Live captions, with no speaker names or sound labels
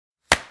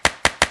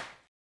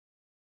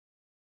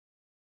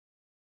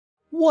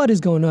What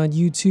is going on,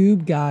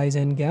 YouTube guys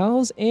and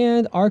gals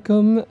and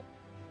Arkham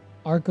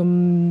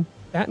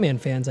Batman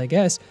fans, I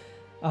guess.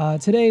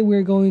 Today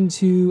we're going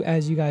to,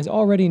 as you guys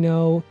already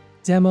know,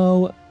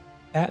 demo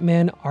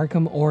Batman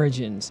Arkham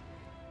Origins.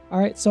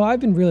 Alright, so I've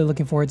been really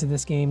looking forward to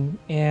this game,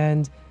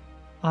 and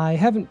I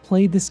haven't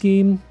played this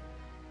game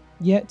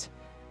yet,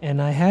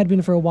 and I had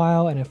been for a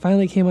while, and it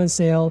finally came on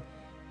sale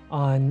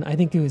on, I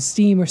think it was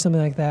Steam or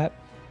something like that,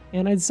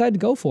 and I decided to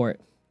go for it.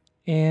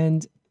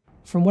 And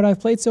from what I've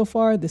played so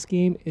far, this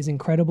game is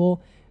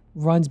incredible,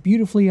 runs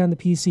beautifully on the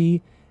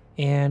PC,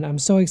 and I'm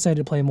so excited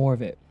to play more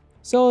of it.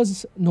 So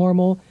as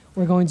normal,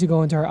 we're going to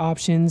go into our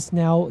options.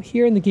 Now,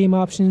 here in the game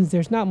options,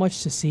 there's not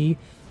much to see.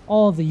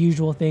 All of the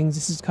usual things.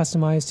 This is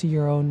customized to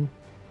your own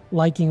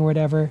liking or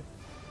whatever.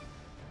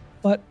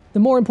 But the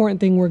more important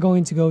thing, we're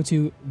going to go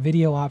to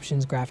video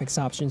options, graphics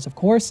options, of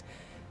course,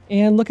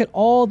 and look at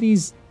all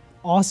these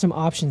awesome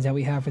options that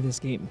we have for this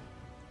game.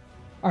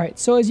 Alright,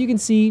 so as you can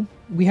see,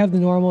 we have the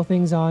normal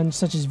things on,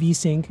 such as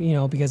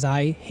VSync, because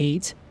I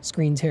hate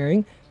screen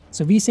tearing.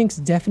 So VSync's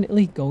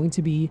definitely going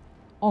to be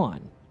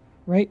on,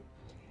 right?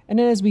 And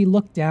then as we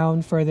look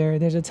down further,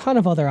 there's a ton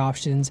of other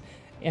options.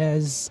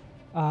 As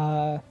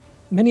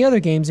many other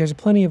games, there's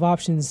plenty of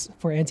options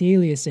for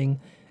anti-aliasing,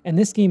 and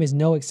this game is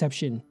no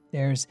exception.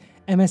 There's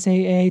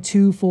MSAA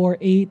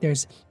 248,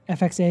 there's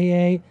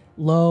FXAA,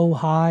 low,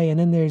 high, and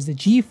then there's the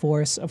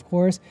GeForce, of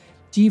course,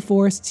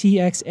 GeForce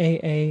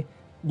TXAA,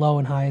 low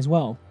and high as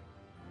well.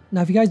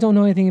 Now, if you guys don't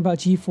know anything about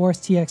GeForce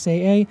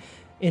TXAA,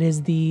 it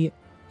is the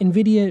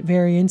Nvidia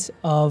variant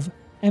of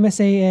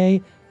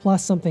MSAA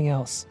plus something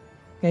else.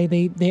 Okay,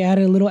 they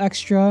added a little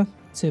extra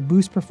to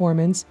boost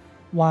performance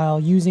while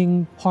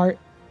using part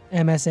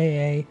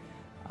MSAA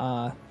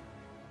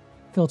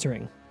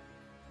filtering.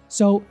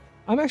 So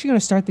I'm actually going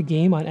to start the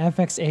game on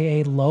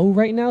FXAA low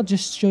right now,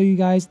 just to show you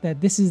guys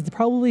that this is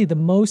probably the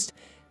most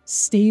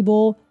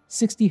stable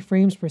 60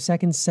 frames per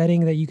second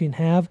setting that you can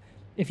have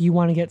if you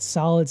want to get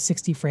solid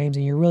 60 frames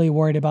and you're really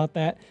worried about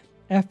that.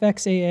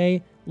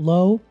 FXAA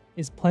low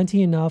is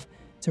plenty enough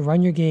to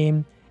run your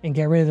game and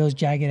get rid of those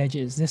jagged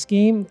edges. This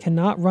game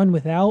cannot run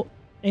without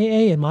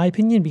AA, in my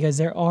opinion, because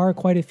there are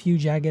quite a few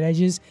jagged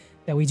edges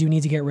that we do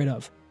need to get rid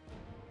of.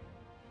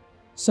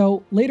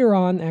 So later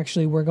on,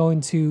 actually,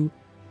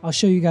 I'll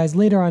show you guys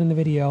later on in the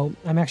video,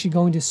 I'm actually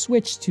going to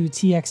switch to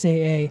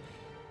TXAA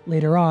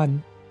later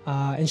on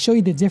and show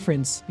you the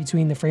difference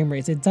between the frame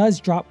rates. It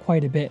does drop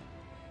quite a bit.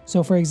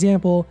 So for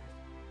example,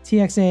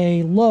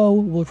 TXAA low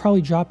will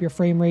probably drop your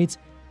frame rates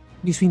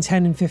between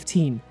 10 and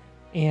 15.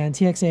 And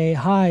TXAA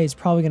high is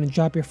probably going to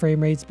drop your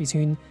frame rates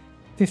between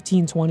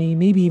 15, 20,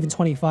 maybe even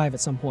 25 at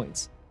some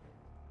points.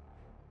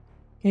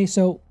 Okay,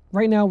 so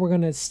right now we're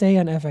going to stay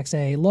on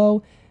FXAA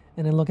low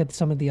and then look at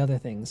some of the other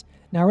things.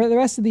 Now, the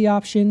rest of the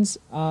options,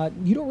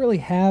 you don't really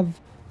have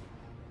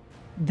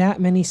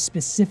that many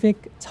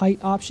specific tight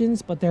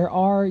options, but there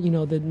are,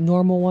 the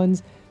normal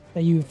ones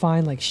that you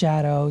find, like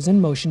shadows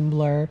and motion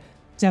blur,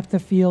 depth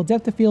of field.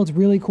 Depth of field's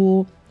really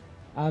cool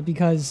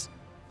because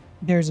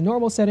there's a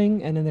normal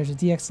setting and then there's a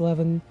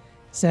DX11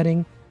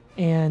 setting,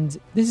 and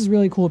this is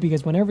really cool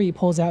because whenever he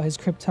pulls out his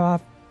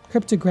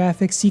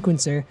cryptographic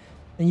sequencer,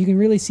 then you can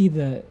really see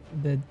the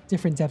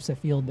different depths of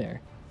field there.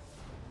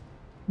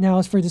 Now,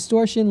 as for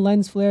distortion,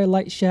 lens flare,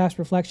 light shafts,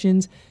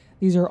 reflections,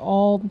 these are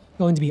all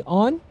going to be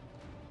on,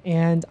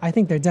 and I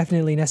think they're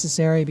definitely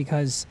necessary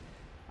because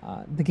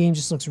the game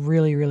just looks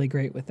really, really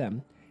great with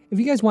them. If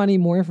you guys want any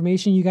more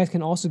information, you guys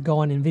can also go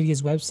on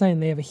Nvidia's website,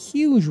 and they have a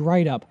huge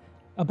write-up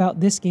about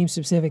this game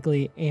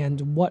specifically and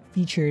what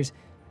features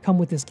come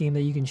with this game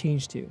that you can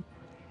change to.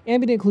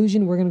 Ambient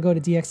occlusion, we're going to go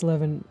to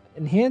DX11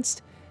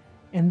 Enhanced,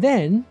 and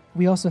then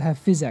we also have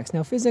PhysX.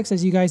 Now, PhysX,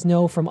 as you guys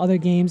know from other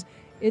games,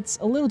 it's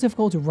a little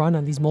difficult to run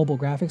on these mobile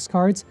graphics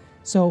cards.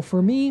 So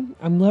for me,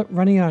 I'm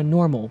running it on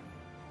normal.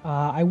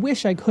 I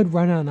wish I could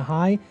run it on the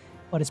high,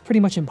 but it's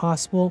pretty much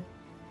impossible.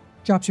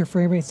 Drops your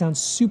frame rates down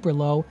super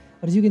low,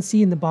 but as you can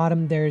see in the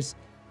bottom, there's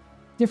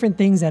different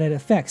things that it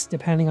affects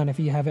depending on if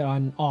you have it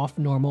on off,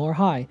 normal, or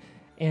high.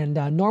 And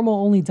normal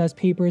only does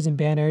papers and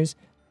banners,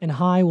 and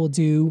high will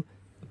do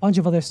a bunch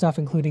of other stuff,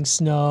 including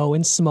snow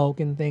and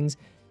smoke and things.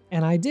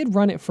 And I did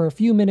run it for a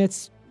few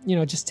minutes,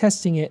 just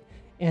testing it,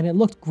 and it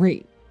looked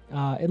great.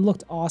 It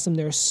looked awesome.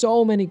 There are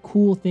so many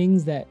cool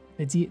things that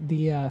the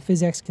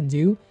PhysX can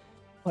do,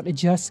 but it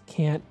just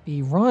can't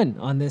be run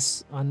on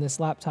this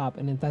laptop,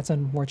 and that's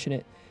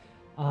unfortunate.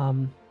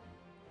 And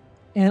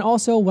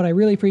also, what I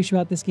really appreciate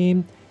about this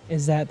game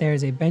is that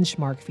there's a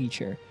benchmark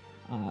feature.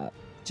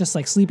 Just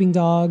like Sleeping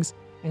Dogs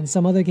and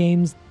some other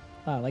games,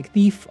 like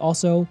Thief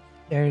also,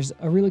 there's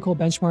a really cool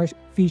benchmark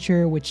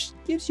feature which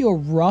gives you a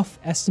rough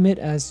estimate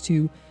as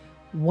to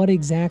what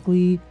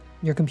exactly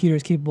your computer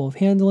is capable of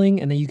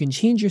handling, and then you can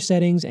change your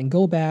settings and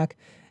go back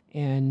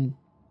and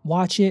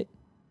watch it,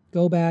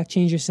 go back,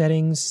 change your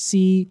settings,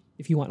 see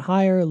if you want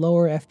higher,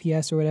 lower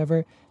FPS or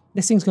whatever.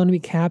 This thing's going to be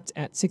capped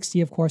at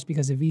 60, of course,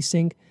 because of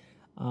VSync.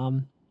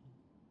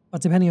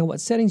 But depending on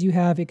what settings you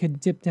have, it could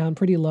dip down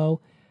pretty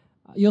low.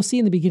 You'll see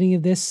in the beginning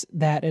of this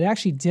that it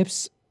actually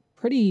dips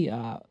pretty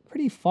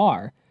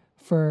far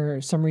for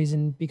some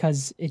reason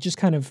because it just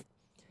kind of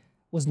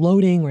was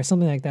loading or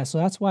something like that. So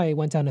that's why it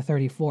went down to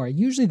 34.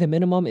 Usually the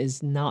minimum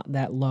is not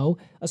that low,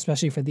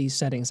 especially for these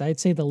settings. I'd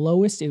say the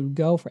lowest it would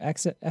go for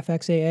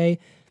FXAA,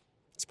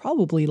 it's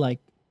probably like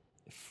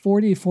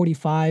 40 to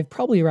 45,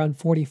 probably around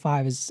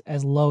 45 is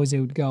as low as it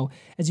would go.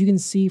 As you can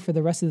see for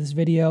the rest of this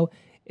video,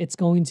 it's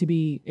going to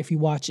be, if you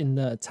watch in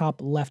the top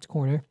left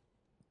corner,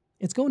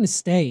 it's going to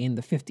stay in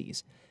the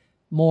 50s,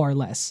 more or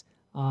less.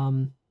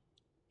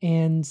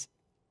 And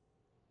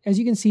as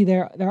you can see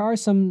there are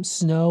some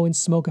snow and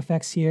smoke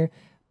effects here,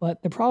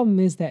 but the problem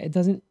is that it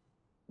doesn't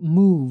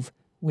move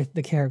with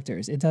the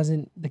characters.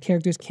 The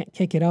characters can't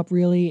kick it up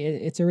really.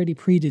 It's already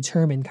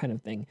predetermined kind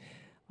of thing.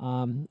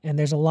 And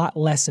there's a lot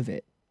less of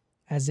it,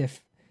 as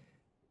if,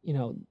 you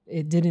know,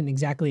 it didn't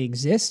exactly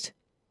exist.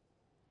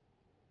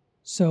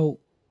 So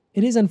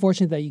it is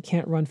unfortunate that you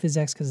can't run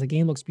PhysX because the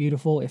game looks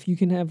beautiful. If you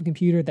can have a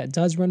computer that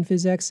does run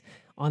PhysX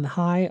on the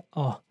high,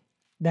 oh,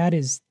 that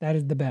is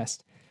the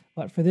best.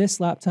 But for this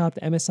laptop,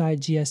 the MSI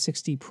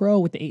GS60 Pro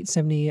with the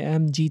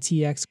 870M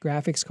GTX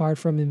graphics card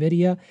from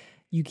Nvidia,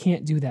 you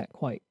can't do that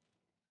quite.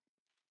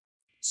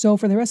 So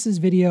for the rest of this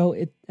video,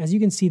 as you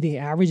can see, the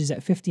average is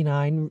at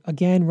 59,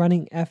 again,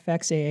 running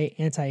FXAA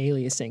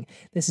anti-aliasing.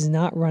 This is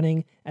not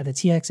running at the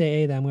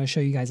TXAA that I'm going to show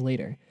you guys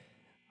later.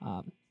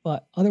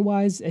 But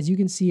otherwise, as you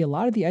can see, a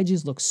lot of the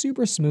edges look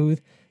super smooth.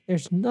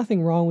 There's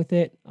nothing wrong with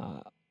it.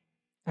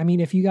 I mean,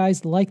 if you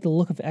guys like the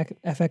look of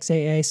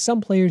FXAA, some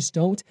players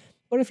don't.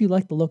 But if you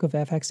like the look of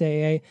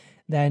FXAA,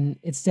 then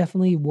it's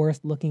definitely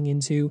worth looking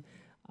into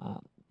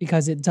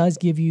because it does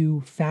give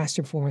you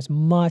faster performance,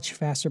 much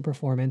faster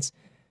performance.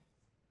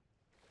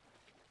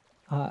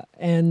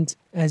 And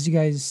as you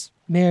guys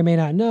may or may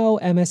not know,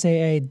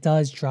 MSAA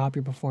does drop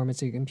your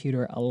performance of your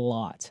computer a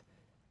lot.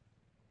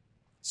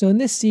 So in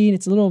this scene,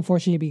 it's a little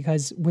unfortunate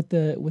because with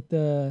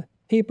the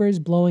papers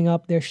blowing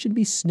up, there should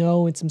be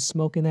snow and some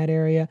smoke in that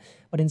area,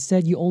 but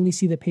instead you only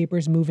see the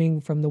papers moving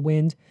from the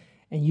wind,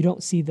 and you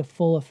don't see the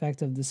full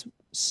effect of this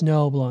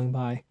snow blowing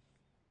by.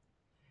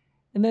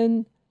 And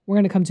then we're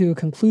going to come to a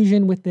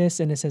conclusion with this,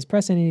 and it says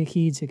press any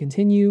key to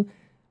continue.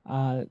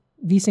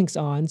 VSync's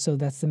on, so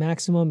that's the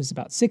maximum is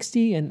about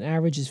 60, and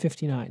average is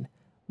 59.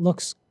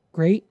 Looks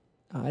great.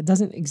 It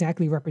doesn't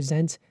exactly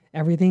represent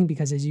everything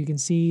because as you can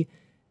see,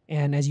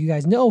 and as you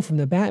guys know from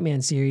the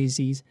Batman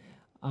series,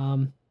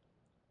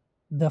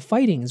 the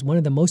fighting is one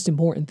of the most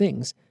important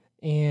things.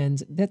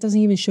 And that doesn't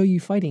even show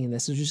you fighting in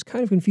this. It's just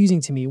kind of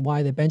confusing to me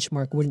why the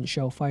benchmark wouldn't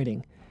show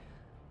fighting.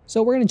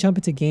 So we're going to jump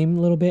into game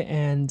a little bit,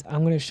 and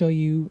I'm going to show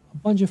you a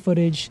bunch of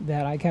footage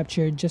that I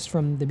captured just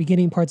from the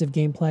beginning parts of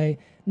gameplay.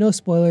 No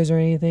spoilers or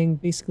anything.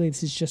 Basically,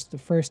 this is just the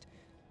first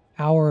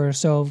hour or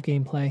so of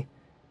gameplay.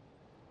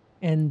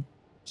 And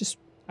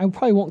I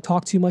probably won't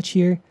talk too much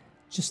here.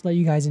 Just let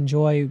you guys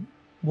enjoy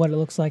what it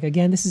looks like.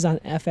 Again, this is on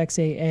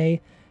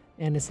FXAA.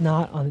 And it's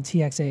not on the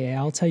TXAA.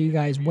 I'll tell you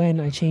guys when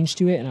I changed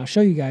to it, and I'll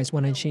show you guys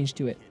when I changed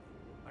to it.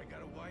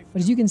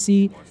 But as you can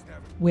see,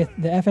 with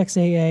the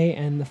FXAA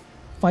and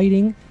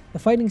the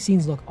fighting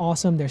scenes look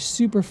awesome. They're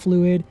super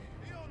fluid.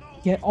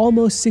 Get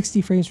almost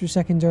 60 frames per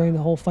second during the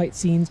whole fight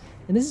scenes,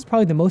 and this is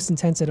probably the most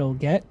intense that it'll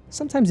get.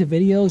 Sometimes the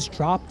videos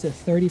drop to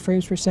 30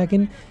 frames per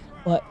second,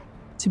 but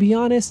to be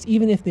honest,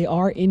 even if they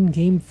are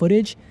in-game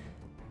footage,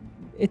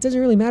 it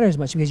doesn't really matter as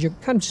much because you're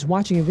kind of just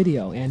watching a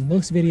video, and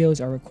most videos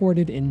are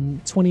recorded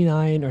in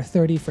 29 or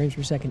 30 frames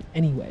per second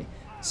anyway,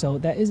 so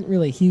that isn't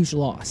really a huge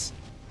loss.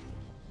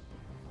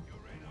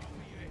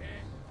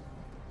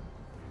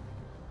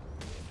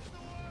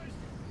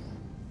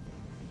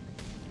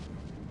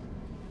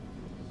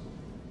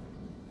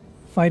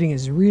 Fighting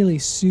is really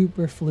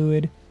super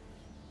fluid,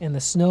 and the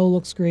snow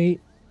looks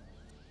great.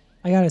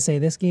 I gotta say,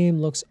 this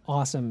game looks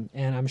awesome,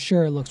 and I'm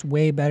sure it looks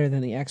way better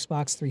than the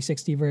Xbox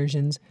 360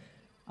 versions.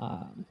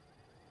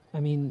 I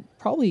mean,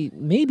 probably,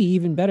 maybe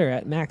even better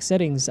at max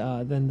settings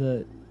than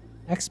the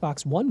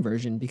Xbox One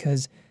version,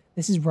 because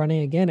this is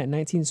running again at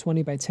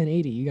 1920 by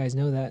 1080. You guys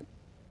know that.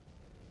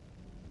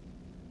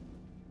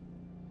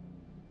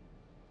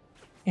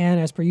 And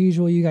as per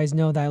usual, you guys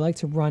know that I like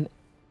to run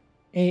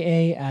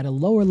AA at a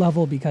lower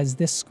level because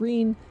this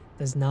screen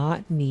does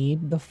not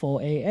need the full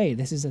AA.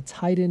 This is a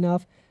tight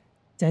enough,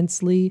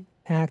 densely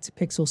packed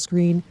pixel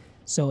screen,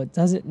 so it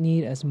doesn't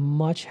need as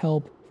much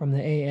help from the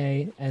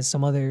AA as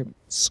some other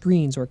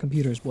screens or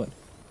computers would.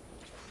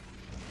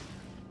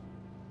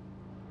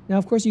 Now,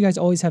 of course, you guys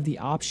always have the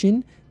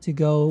option to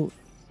go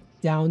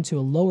down to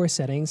a lower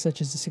setting,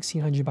 such as the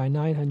 1600 by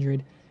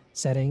 900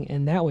 setting,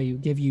 and that way you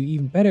give you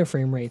even better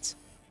frame rates.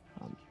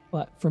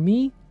 But for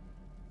me,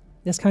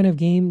 this kind of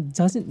game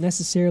doesn't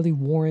necessarily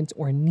warrant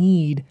or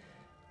need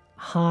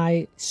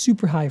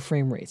super high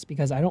frame rates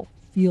because I don't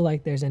feel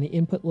like there's any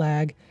input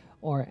lag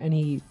or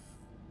any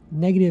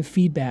negative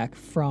feedback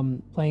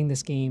from playing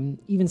this game,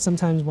 even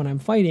sometimes when I'm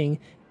fighting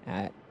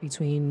at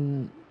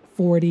between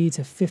 40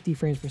 to 50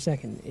 frames per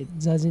second. It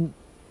doesn't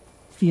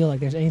feel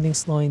like there's anything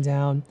slowing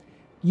down.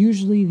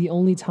 Usually the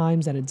only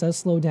times that it does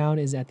slow down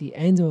is at the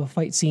end of a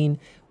fight scene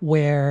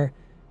where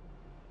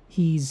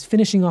he's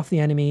finishing off the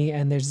enemy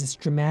and there's this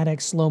dramatic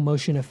slow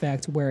motion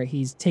effect where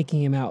he's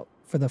taking him out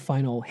for the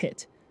final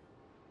hit.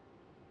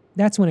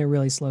 That's when it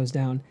really slows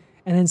down,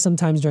 and then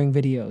sometimes during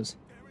videos.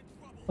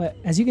 But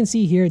as you can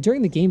see here,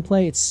 during the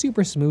gameplay, it's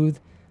super smooth.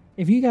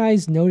 If you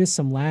guys notice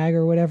some lag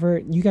or whatever,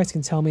 you guys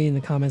can tell me in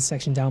the comments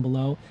section down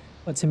below.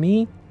 But to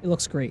me, it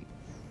looks great.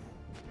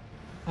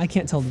 I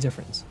can't tell the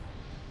difference.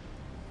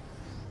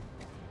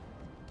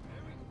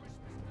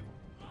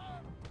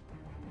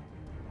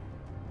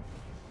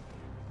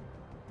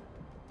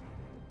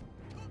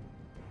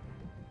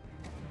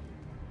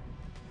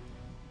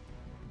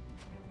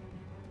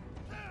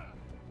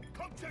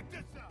 Come check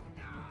this out.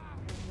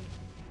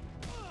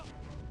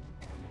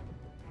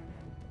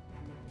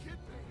 Kid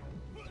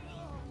me.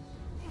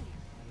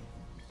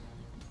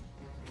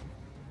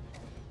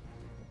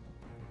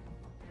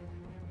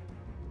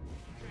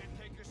 Can't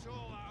take us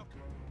all out.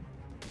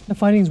 The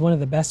fighting is one of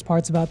the best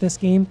parts about this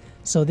game,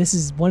 so this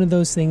is one of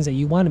those things that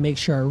you want to make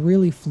sure are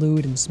really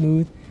fluid and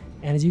smooth,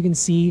 and as you can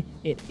see,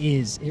 it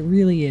is. It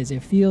really is.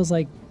 It feels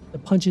like the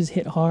punches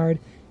hit hard,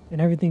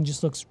 and everything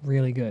just looks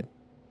really good.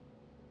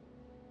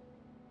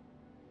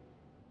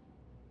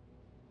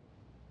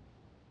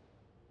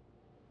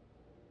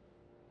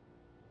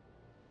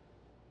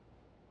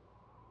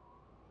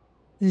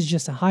 This is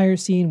just a higher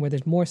scene where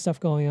there's more stuff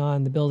going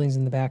on, the buildings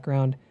in the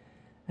background,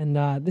 and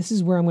this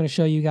is where I'm going to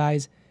show you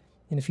guys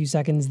in a few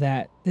seconds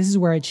that this is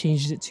where I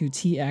changed it to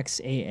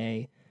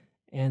TXAA,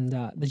 and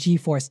the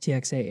GeForce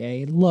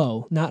TXAA,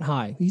 low, not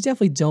high. You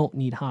definitely don't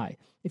need high.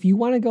 If you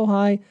want to go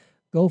high,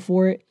 go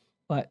for it,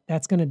 but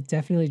that's going to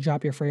definitely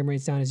drop your frame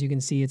rates down. As you can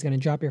see, it's going to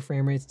drop your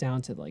frame rates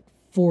down to like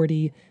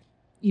 40,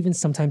 even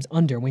sometimes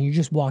under when you're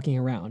just walking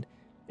around.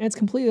 And it's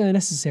completely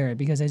unnecessary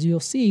because as you'll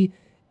see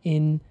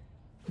in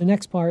the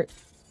next part,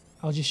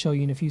 I'll just show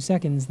you in a few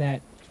seconds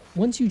that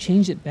once you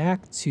change it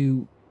back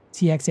to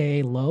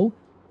TXAA low,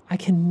 I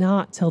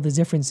cannot tell the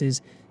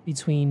differences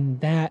between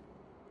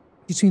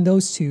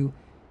those two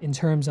in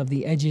terms of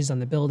the edges on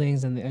the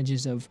buildings and the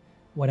edges of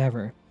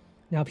whatever.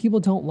 Now, people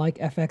don't like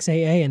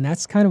FXAA, and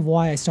that's kind of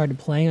why I started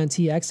playing on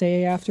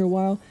TXAA after a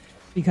while,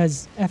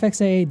 because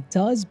FXAA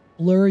does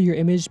blur your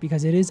image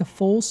because it is a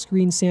full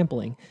screen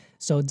sampling.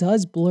 So it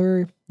does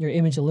blur your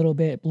image a little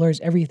bit, it blurs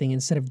everything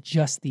instead of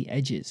just the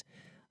edges.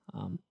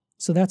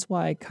 So that's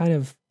why I kind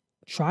of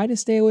try to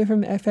stay away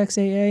from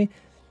FXAA,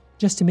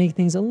 just to make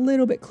things a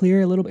little bit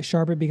clearer, a little bit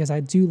sharper, because I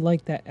do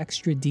like that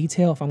extra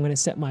detail if I'm going to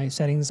set my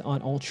settings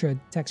on ultra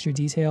texture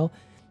detail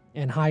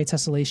and high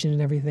tessellation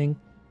and everything.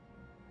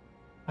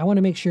 I want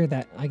to make sure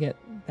that I get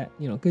that,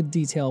 you know, good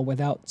detail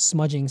without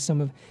smudging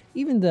some of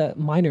even the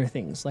minor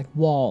things like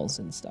walls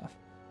and stuff.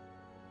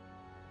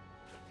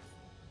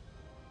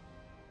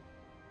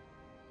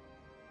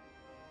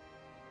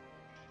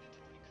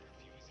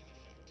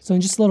 So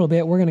in just a little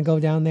bit, we're going to go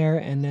down there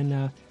and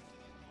then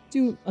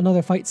do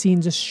another fight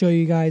scene, just show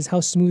you guys how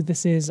smooth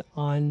this is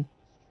on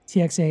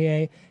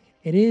TXAA.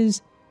 It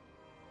is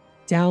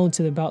down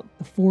to about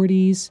the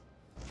 40s,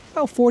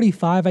 about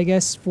 45, I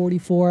guess,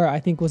 44, I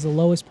think was the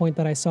lowest point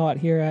that I saw it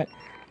here at.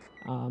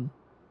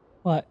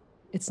 But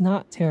it's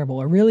not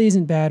terrible. It really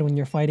isn't bad when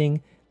you're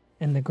fighting,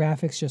 and the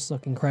graphics just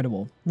look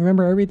incredible.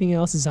 Remember, everything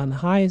else is on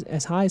the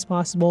as high as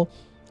possible,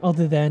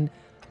 other than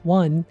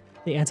 1,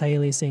 the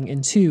anti-aliasing,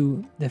 and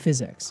 2, the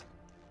physics.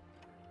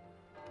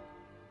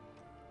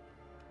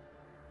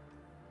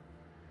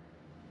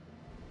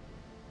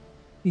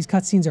 These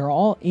cutscenes are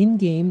all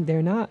in-game.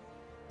 They're not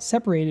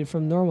separated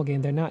from normal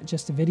game. They're not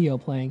just a video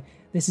playing.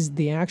 This is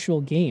the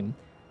actual game,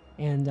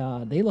 and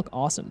they look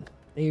awesome.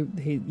 They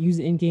use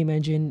the in-game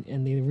engine,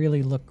 and they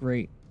really look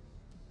great.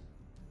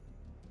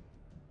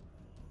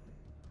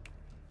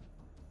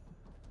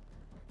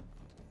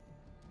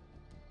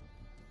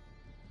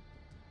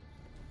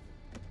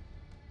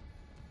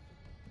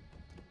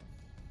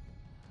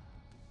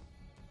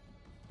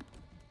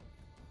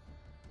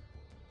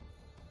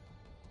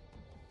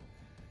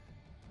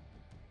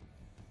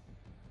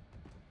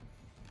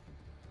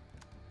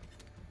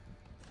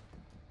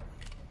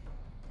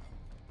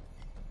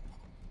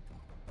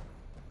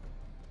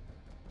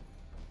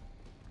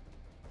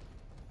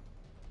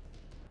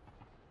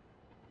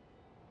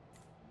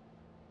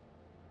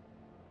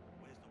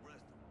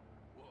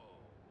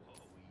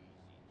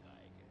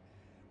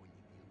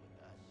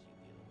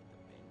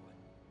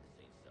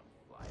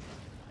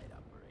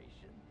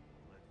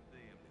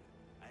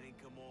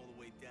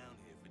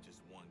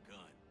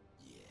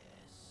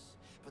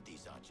 But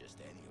these aren't just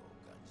any old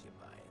guns you're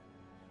buying.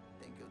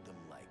 Think of them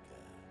like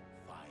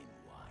fine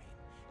wine,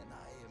 and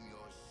I am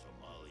your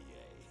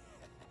sommelier.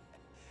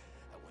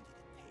 I want you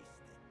to taste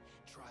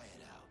it, try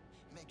it out,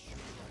 make sure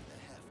you like the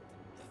heft,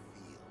 the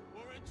feel.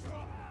 We're in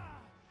trouble.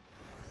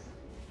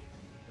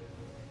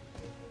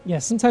 Yeah,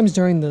 sometimes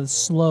during the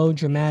slow,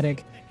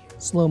 dramatic,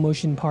 slow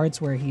motion parts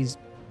where he's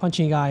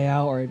punching a guy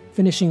out or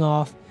finishing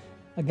off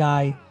a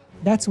guy,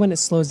 that's when it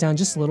slows down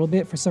just a little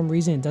bit. For some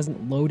reason, it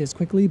doesn't load as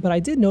quickly, but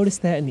I did notice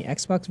that in the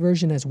Xbox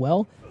version as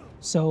well.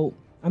 So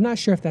I'm not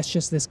sure if that's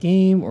just this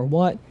game or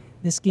what,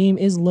 This game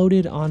is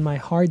loaded on my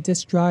hard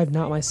disk drive,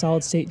 not my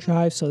solid state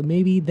drive, so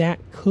maybe that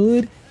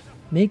could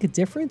make a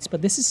difference,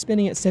 but this is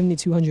spinning at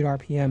 7200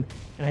 RPM,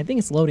 and I think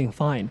it's loading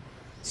fine.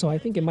 So I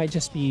think it might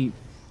just be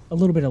a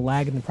little bit of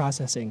lag in the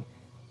processing.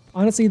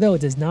 Honestly though,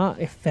 it does not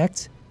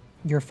affect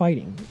your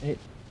fighting.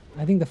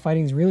 I think the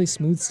fighting is really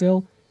smooth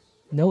still.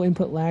 No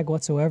input lag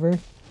whatsoever.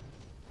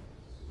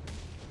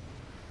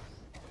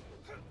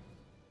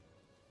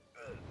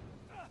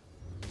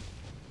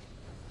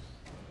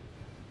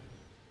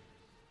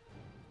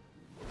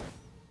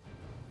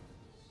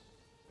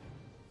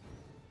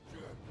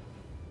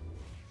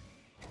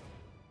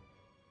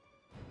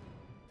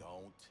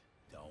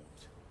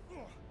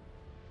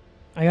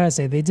 I gotta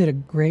say, they did a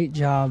great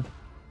job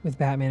with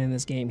Batman in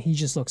this game. He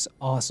just looks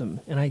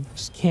awesome, and I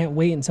just can't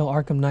wait until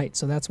Arkham Knight.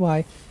 So that's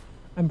why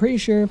I'm pretty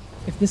sure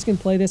if this can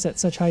play this at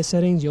such high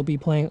settings, you'll be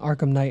playing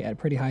Arkham Knight at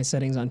pretty high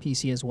settings on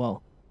PC as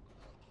well.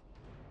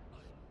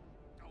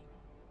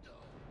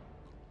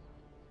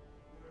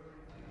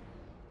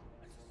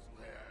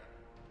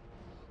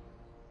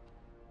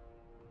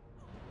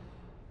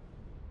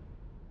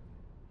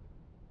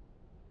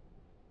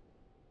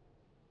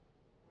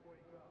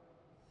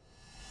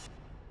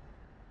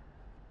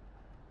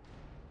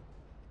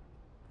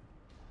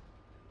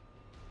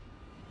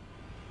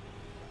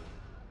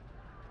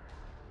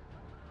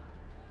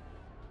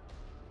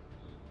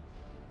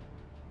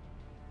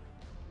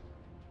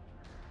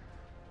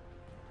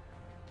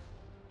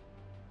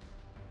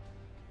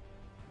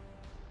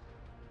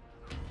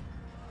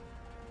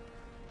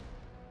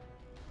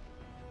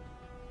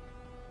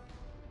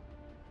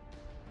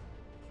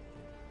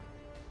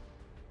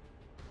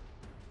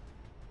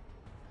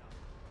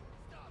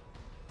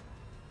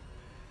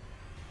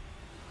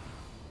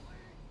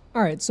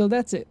 Alright, so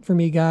that's it for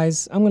me,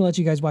 guys. I'm going to let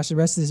you guys watch the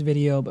rest of this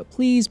video, but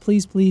please,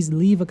 please, please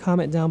leave a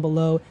comment down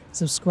below,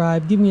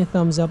 subscribe, give me a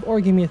thumbs up,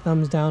 or give me a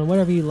thumbs down,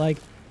 whatever you like.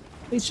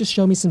 Please just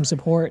show me some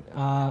support.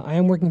 I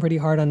am working pretty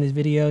hard on these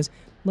videos.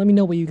 Let me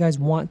know what you guys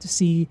want to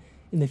see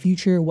in the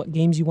future, what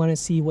games you want to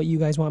see, what you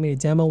guys want me to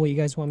demo, what you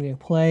guys want me to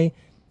play.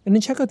 And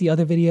then check out the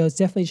other videos.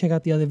 Definitely check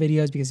out the other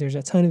videos because there's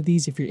a ton of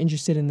these. If you're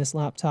interested in this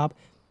laptop,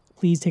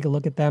 please take a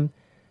look at them.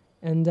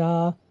 And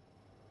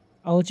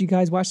I'll let you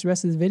guys watch the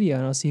rest of this video,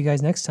 and I'll see you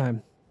guys next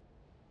time.